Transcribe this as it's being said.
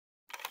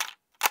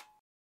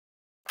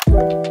And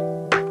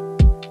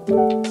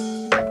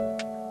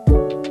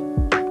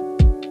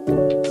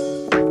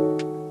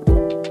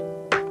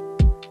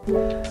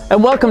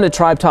welcome to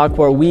Tribe Talk,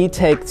 where we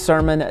take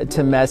sermon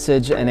to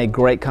message and a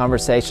great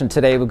conversation.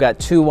 Today we've got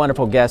two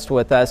wonderful guests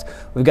with us.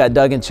 We've got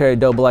Doug and Cherry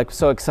Dobelek. We're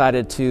so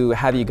excited to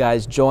have you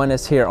guys join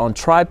us here on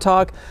Tribe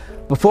Talk.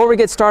 Before we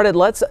get started,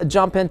 let's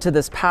jump into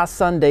this past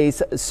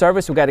Sunday's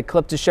service. We've got a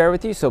clip to share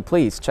with you, so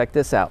please check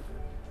this out.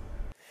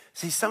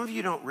 See, some of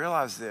you don't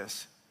realize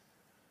this,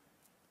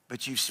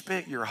 but you've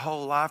spent your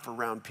whole life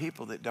around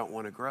people that don't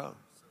want to grow.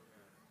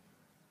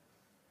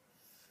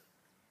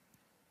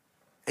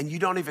 And you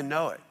don't even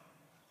know it.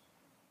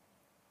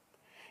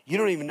 You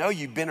don't even know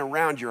you've been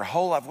around your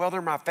whole life. Well,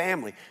 they're my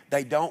family.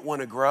 They don't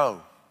want to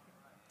grow.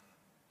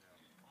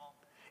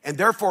 And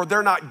therefore,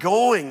 they're not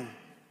going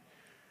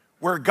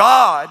where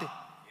God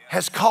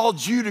has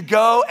called you to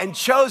go and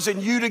chosen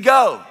you to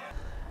go.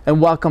 And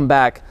welcome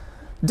back.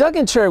 Doug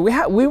and Cherry,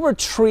 we were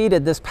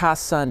treated this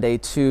past Sunday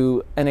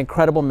to an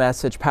incredible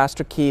message.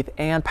 Pastor Keith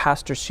and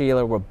Pastor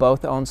Sheila were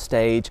both on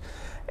stage.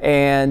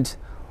 And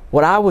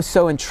what I was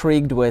so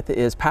intrigued with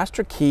is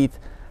Pastor Keith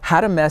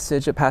had a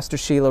message that Pastor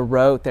Sheila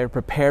wrote. They were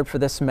prepared for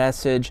this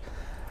message.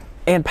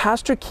 And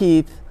Pastor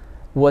Keith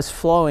was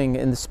flowing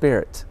in the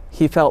Spirit.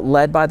 He felt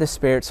led by the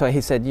Spirit. So he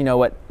said, you know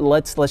what,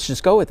 let's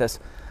just go with this.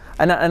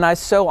 And I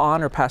so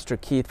honor Pastor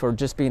Keith for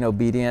just being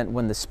obedient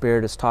when the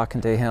Spirit is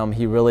talking to him.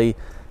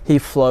 He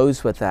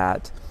flows with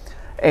that.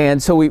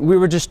 And so we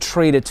were just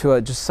treated to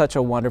just such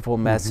a wonderful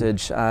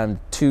message,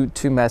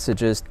 two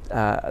messages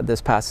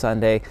this past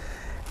Sunday.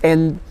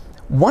 And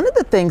one of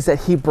the things that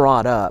he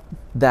brought up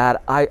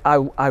that I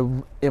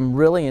am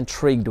really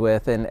intrigued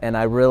with, and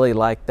I really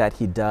like that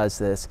he does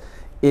this,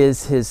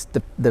 is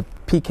the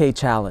PK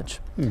challenge,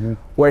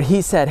 where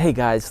he said, hey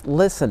guys,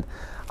 listen,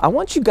 I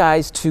want you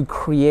guys to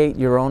create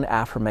your own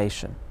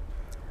affirmation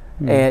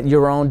and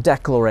your own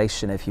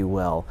declaration, if you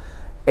will.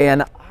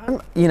 And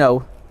you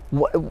know,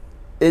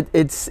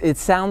 it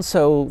sounds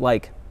so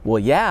like, well,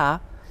 yeah,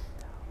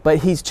 but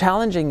he's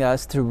challenging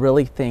us to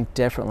really think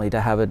differently,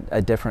 to have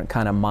a different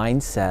kind of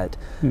mindset,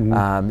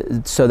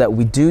 so that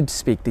we do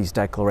speak these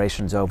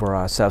declarations over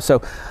ourselves.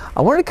 So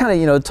I wanted to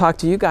kind of, talk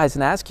to you guys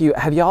and ask you,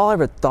 have y'all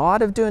ever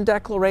thought of doing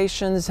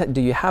declarations?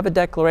 Do you have a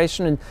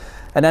declaration?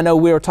 And I know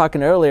we were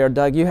talking earlier,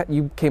 Doug,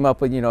 you came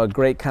up with, a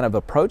great kind of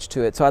approach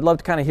to it. So I'd love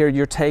to kind of hear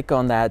your take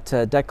on that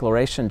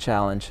declaration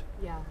challenge.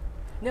 Yeah.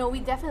 No, we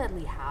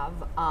definitely have.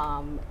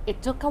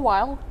 It took a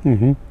while,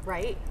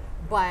 right?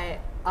 But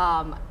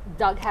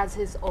Doug has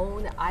his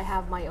own, I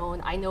have my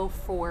own. I know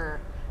for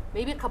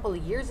maybe a couple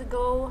of years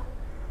ago,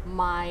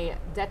 my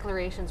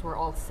declarations were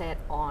all set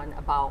on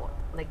about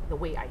like the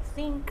way I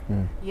think.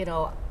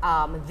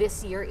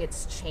 This year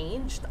it's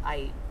changed.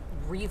 I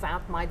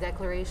revamped my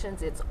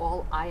declarations. It's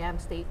all I am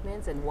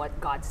statements and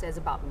what God says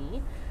about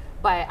me.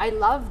 But I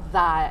love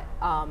that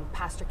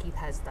Pastor Keith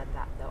has done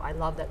that, though. I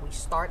love that we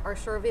start our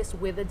service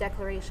with a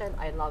declaration.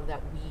 I love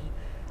that we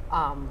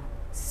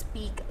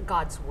speak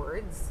God's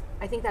words.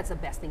 I think that's the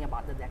best thing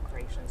about the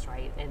declarations,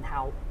 right? And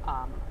how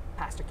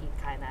Pastor Keith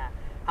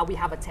how we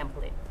have a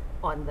template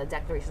on the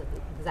declarations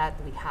that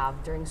we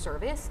have during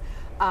service,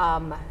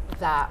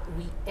 that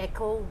we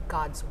echo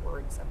God's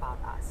words about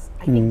us.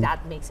 I think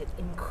that makes it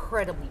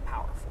incredibly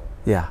powerful.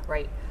 Yeah.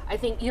 Right? I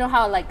think,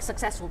 how like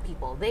successful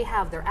people, they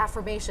have their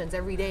affirmations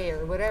every day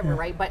or whatever,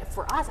 right? But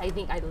for us, I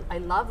think I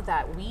love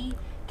that we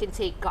can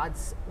take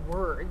God's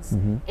words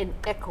and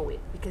echo it,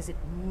 because it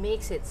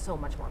makes it so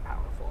much more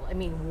powerful. I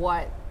mean,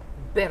 what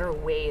better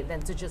way than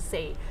to just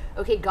say,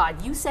 okay,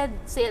 God, you say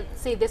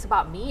this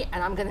about me,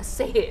 and I'm gonna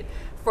say it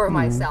for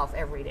myself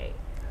every day.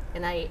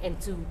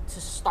 And to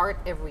start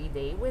every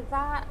day with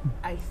that,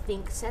 I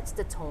think sets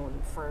the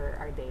tone for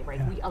our day,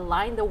 right? We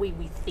align the way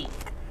we think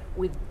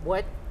with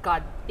what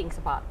God thinks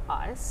about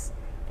us.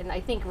 And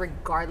I think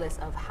regardless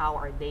of how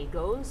our day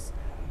goes,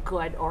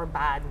 good or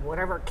bad,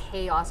 whatever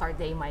chaos our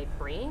day might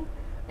bring,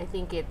 I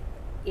think it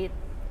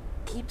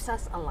keeps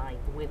us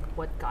aligned with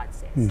what God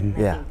says. And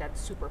I think that's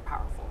super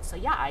powerful. So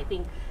yeah, I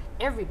think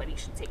everybody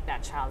should take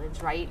that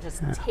challenge, right?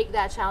 Just take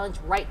that challenge,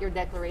 write your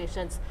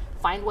declarations,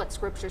 find what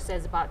scripture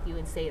says about you,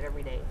 and say it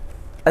every day.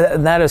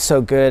 And that is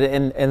so good.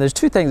 And there's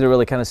two things that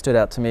really kind of stood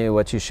out to me,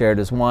 what you shared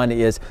is, one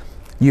is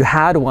you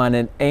had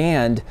one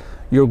and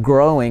you're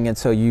growing, and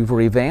so you've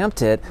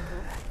revamped it.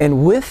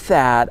 And with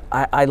that,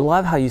 I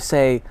love how you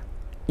say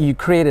you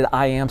created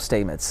I am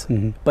statements,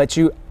 but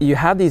you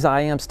have these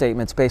I am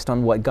statements based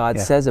on what God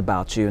says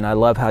about you. And I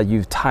love how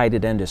you've tied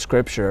it into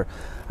scripture.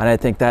 And I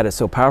think that is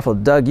so powerful.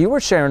 Doug, you were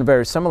sharing a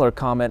very similar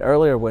comment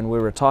earlier when we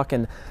were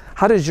talking.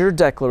 How does your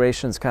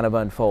declarations kind of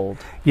unfold?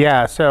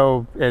 Yeah,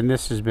 so, and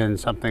this has been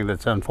something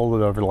that's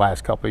unfolded over the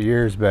last couple of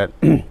years, but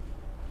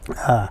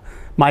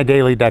my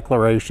daily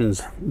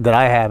declarations that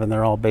I have, and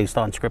they're all based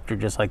on scripture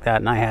just like that,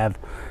 and I have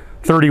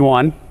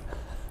 31,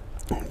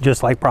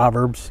 just like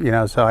Proverbs,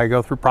 so I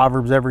go through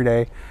Proverbs every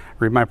day,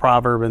 read my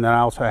proverb, and then I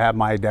also have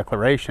my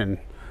declaration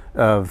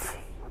of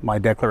my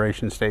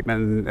declaration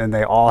statement, and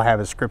they all have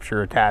a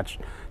scripture attached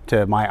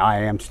to my I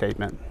am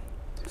statement.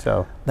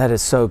 So that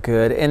is so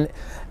good.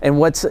 And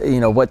what's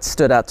what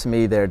stood out to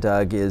me there,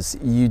 Doug, is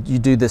you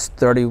do this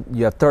 30.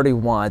 You have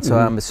 31. So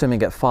I'm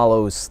assuming it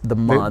follows the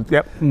month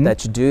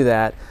that you do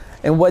that.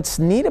 And what's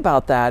neat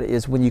about that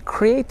is when you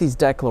create these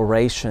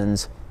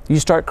declarations, you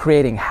start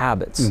creating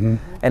habits. And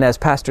as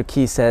Pastor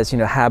Keith says,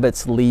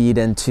 habits lead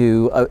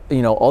into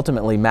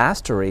ultimately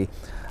mastery.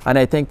 And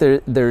I think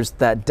there's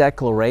that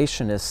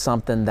declaration is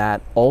something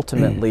that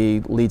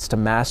ultimately leads to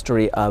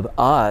mastery of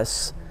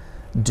us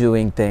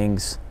doing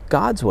things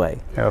God's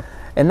way. Yep.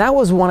 And that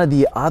was one of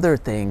the other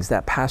things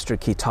that Pastor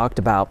Keith talked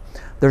about.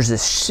 There's a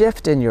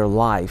shift in your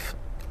life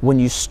when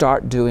you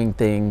start doing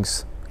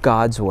things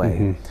God's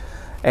way.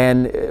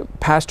 And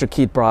Pastor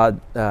Keith brought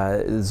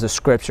the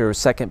scripture,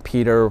 2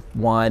 Peter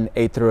 1,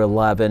 8 through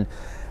 11.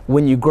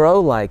 When you grow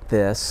like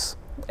this,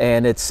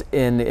 and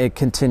it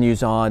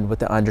continues on with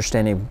the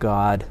understanding of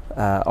God,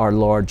 our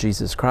Lord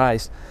Jesus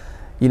Christ,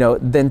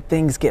 then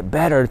things get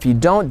better. If you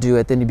don't do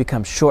it, then you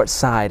become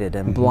short-sighted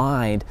and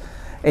blind.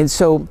 And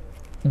so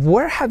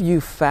where have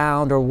you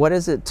found, or what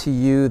is it to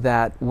you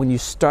that when you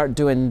start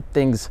doing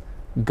things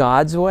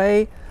God's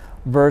way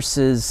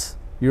versus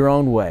your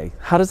own way,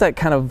 how's that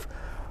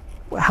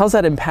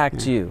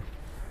impact you?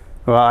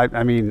 Well,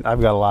 I mean,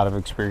 I've got a lot of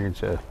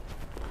experience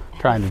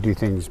trying to do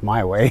things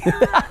my way.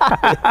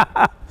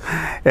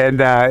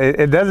 And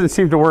it doesn't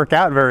seem to work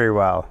out very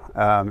well.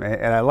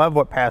 And I love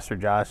what Pastor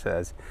Josh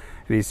says.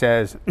 And he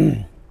says,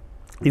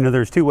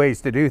 there's two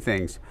ways to do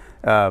things.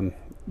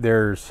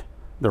 There's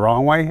the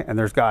wrong way and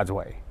there's God's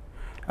way.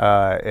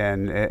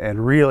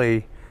 And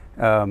really,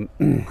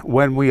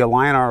 when we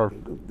align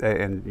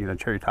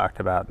Cherry talked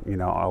about,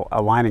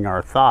 aligning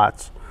our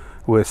thoughts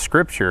with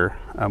Scripture,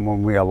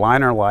 when we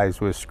align our lives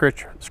with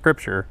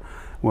Scripture,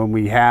 when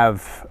we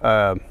have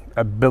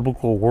a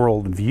biblical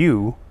world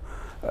view,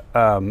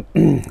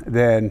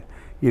 then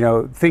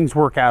things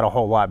work out a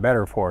whole lot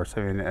better for us.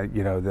 I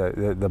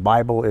mean, the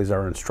Bible is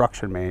our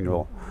instruction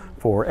manual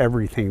for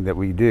everything that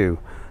we do,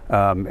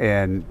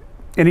 and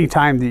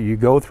anytime that you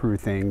go through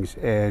things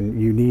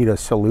and you need a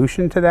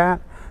solution to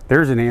that,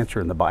 there's an answer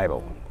in the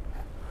Bible.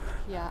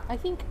 Yeah, I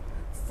think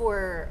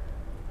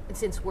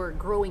since we're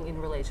growing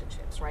in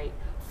relationships, right?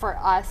 For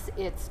us,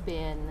 it's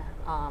been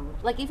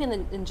like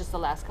even in just the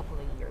last couple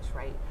of years,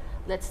 right?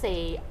 Let's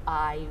say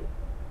I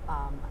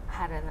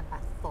had a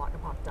thought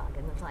about Doug,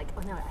 and it's like,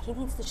 oh no, he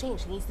needs to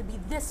change. He needs to be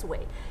this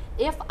way.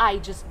 If I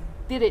just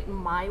did it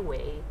my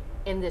way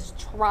and just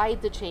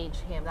tried to change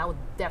him, that would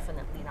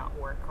definitely not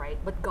work, right?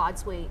 But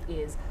God's way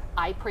is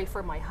I pray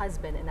for my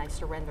husband and I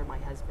surrender my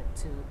husband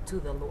to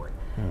the Lord.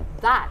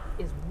 That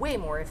is way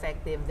more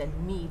effective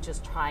than me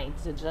just trying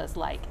to just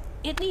like,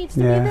 it needs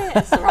to be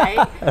this,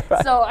 right?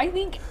 So I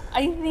think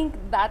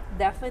that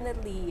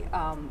definitely,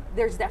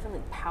 there's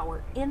definitely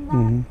power in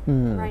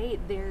that, right?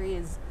 There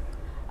is,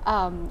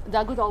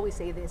 Doug would always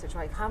say this, it's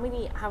like, how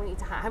many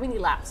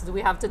laps do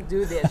we have to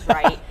do this,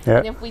 right?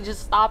 And if we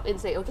just stop and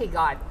say, okay,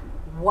 God,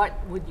 what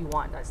would you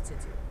want us to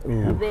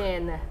do?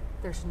 Then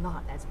there's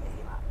not as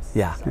many laps.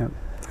 Yeah.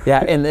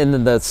 Yeah, and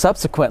then the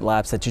subsequent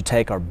laps that you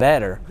take are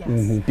better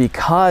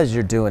because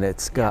you're doing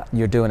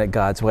it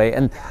God's way.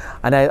 And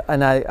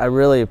I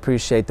really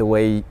appreciate the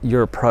way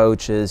your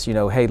approach is,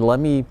 hey, let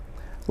me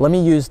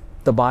use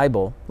the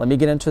Bible, let me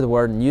get into the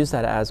Word and use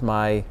that as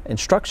my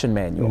instruction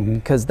manual,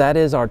 because that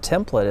is our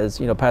template. As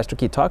Pastor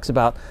Keith talks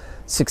about,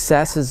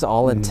 success is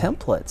all in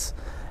templates.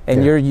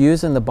 And you're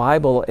using the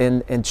Bible,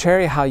 and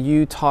Cherry, how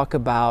you talk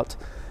about,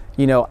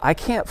 I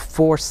can't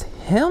force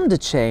him to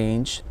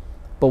change,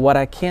 but what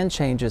I can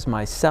change is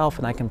myself,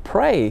 and I can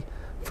pray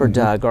for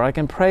Doug, or I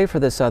can pray for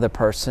this other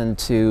person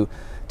to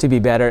be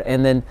better.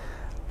 And then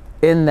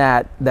in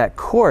that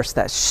course,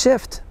 that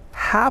shift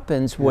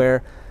happens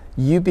where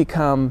you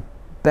become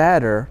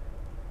better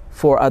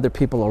for other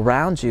people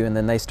around you, and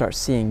then they start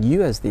seeing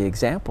you as the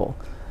example.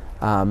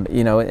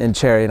 And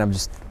Cherry, and I'm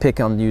just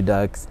picking on you,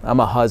 Doug. I'm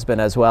a husband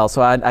as well,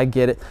 so I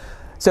get it.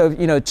 So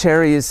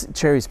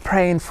Cherry's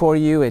praying for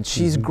you, and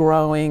she's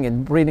growing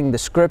and reading the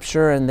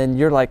scripture, and then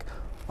you're like,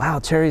 wow,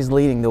 Cherry's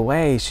leading the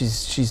way.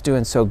 She's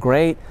doing so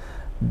great.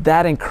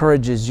 That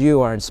encourages you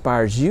or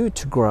inspires you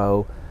to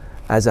grow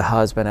as a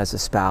husband, as a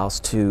spouse,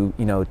 to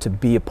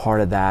be a part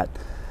of that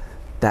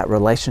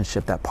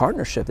relationship, that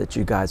partnership that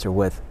you guys are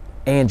with,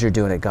 and you're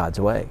doing it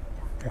God's way.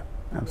 Yeah,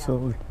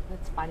 absolutely. Yeah.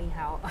 It's funny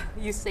how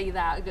you say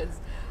that, because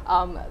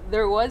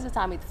there was a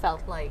time it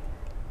felt like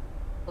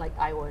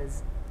I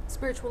was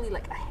spiritually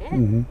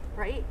ahead,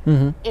 right?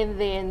 And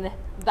then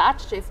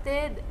that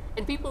shifted,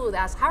 and people would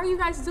ask, how are you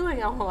guys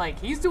doing? I'm like,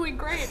 he's doing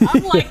great.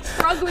 I'm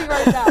struggling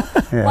right now.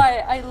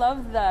 But I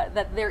love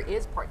that there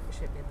is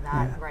partnership in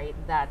that, right?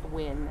 That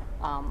when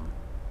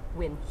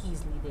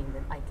he's leading,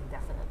 then I can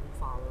definitely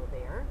follow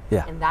there.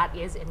 And that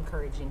is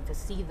encouraging to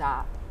see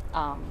that,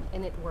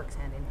 and it works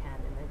hand in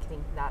hand. And I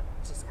think that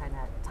just kind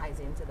of ties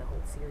into the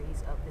whole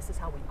series of this is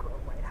how we grow,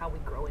 right? How we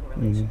grow in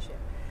relationship.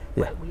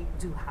 But we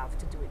do have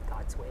to do it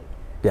God's way.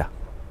 Yeah,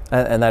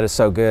 and that is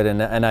so good.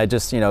 And I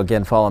just,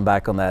 again, falling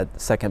back on that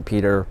 2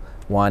 Peter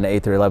 1,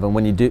 8 through 11,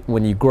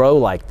 when you grow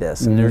like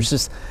this, and there's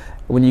just,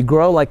 When you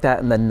grow like that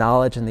in the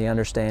knowledge and the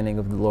understanding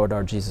of the Lord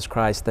our Jesus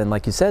Christ, then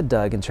like you said,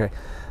 Doug and Sherry,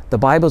 the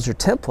Bible's your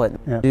template.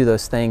 Yeah. Do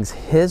those things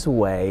His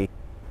way,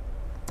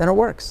 then it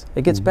works.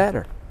 It gets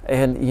better.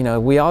 And you know,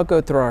 we all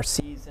go through our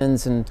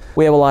seasons, and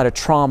we have a lot of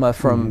trauma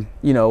from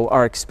you know,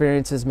 our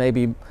experiences.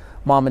 Maybe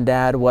mom and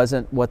dad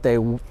wasn't what they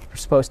were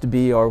supposed to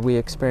be, or we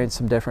experienced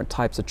some different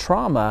types of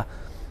trauma.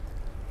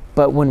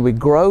 But when we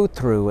grow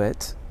through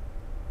it,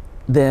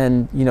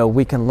 then you know,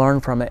 we can learn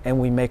from it, and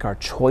we make our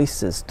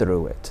choices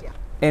through it. Yeah.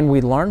 And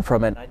we learn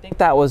from it. I think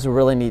that was a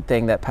really neat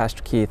thing that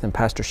Pastor Keith and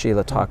Pastor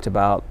Sheila talked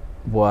about,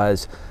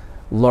 was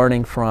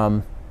learning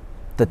from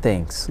the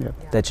things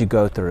that you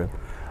go through.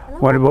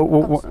 One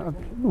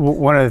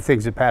of the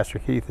things that Pastor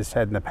Keith has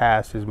said in the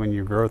past is when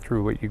you grow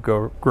through what you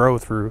grow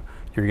through,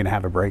 you're going to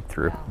have a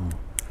breakthrough.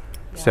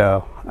 Yeah.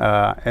 So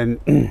and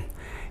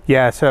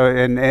yeah, so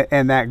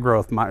and that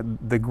growth,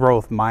 the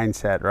growth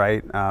mindset,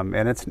 right?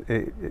 And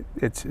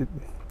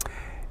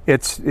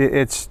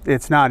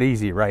it's not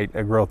easy, right?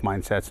 A growth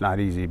mindset's not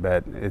easy,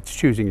 but it's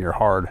choosing your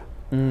hard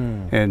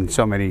in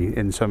so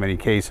many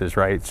cases,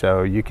 right?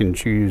 So you can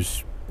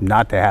choose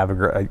not to have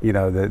you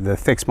know, the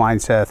fixed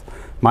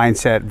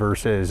mindset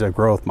versus a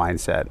growth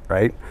mindset,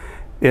 right?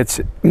 It's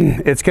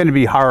going to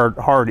be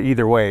hard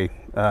either way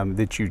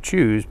that you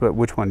choose, but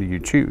which one do you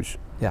choose?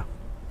 Yeah.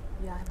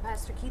 Yeah, and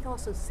Pastor Keith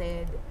also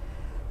said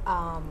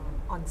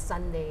on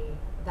Sunday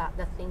that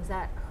the things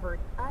that hurt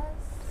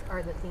us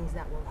are the things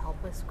that will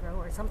help us grow,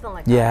 or something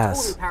like that. Yes.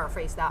 I totally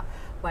paraphrased that,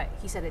 but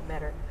he said it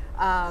better.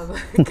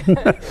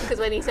 Because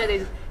when he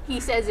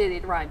says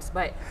it rhymes.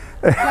 But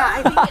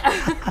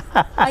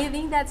yeah, I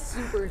think that's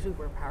super,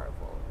 super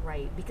powerful,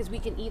 right? Because we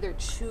can either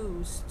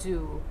choose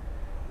to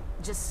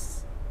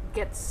just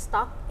get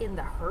stuck in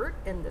the hurt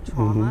and the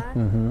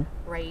trauma,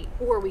 right?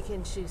 Or we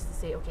can choose to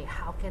say, okay,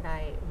 how can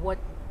I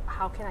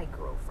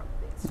grow from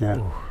this? Yeah.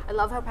 Right? I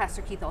love how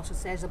Pastor Keith also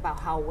says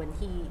about how when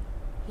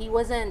he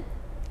wasn't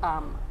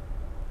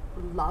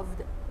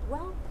loved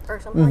well or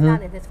something like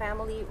that in his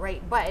family,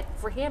 right? But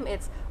for him,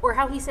 it's, or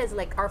how he says,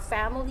 like, our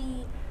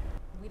family,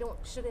 we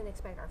shouldn't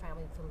expect our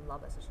family to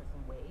love us a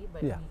certain way,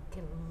 but we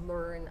can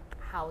learn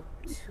how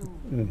to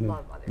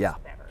love others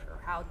better,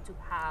 or how to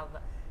have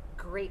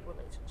great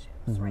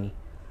relationships, right?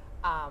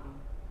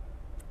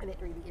 And it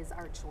really is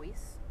our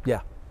choice,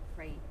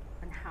 right?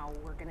 And how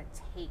we're going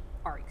to take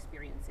our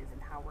experiences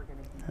and how we're going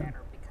to be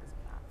better because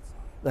of that. So.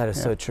 That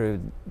is so true.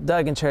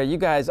 Doug and Sherry, you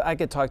guys, I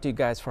could talk to you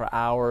guys for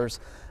hours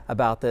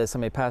about this. I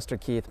mean, Pastor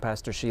Keith,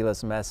 Pastor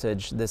Sheila's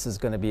message, this is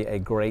going to be a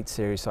great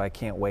series, so I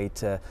can't wait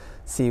to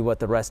see what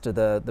the rest of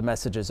the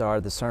messages are,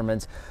 the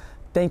sermons.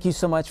 Thank you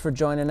so much for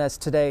joining us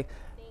today.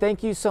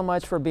 Thank you so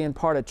much for being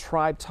part of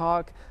Tribe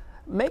Talk.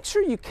 Make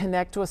sure you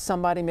connect with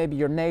somebody, maybe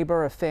your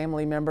neighbor, a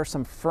family member,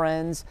 some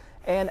friends,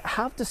 and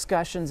have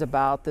discussions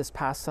about this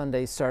past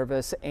Sunday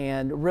service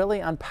and really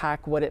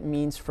unpack what it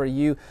means for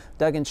you.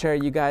 Doug and Sherry,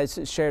 you guys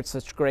shared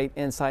such great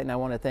insight, and I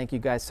want to thank you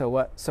guys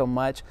so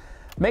much.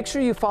 Make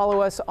sure you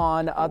follow us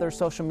on other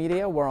social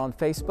media. We're on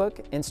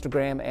Facebook,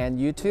 Instagram, and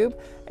YouTube,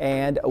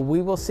 and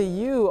we will see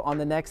you on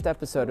the next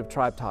episode of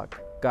Tribe Talk.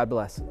 God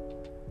bless.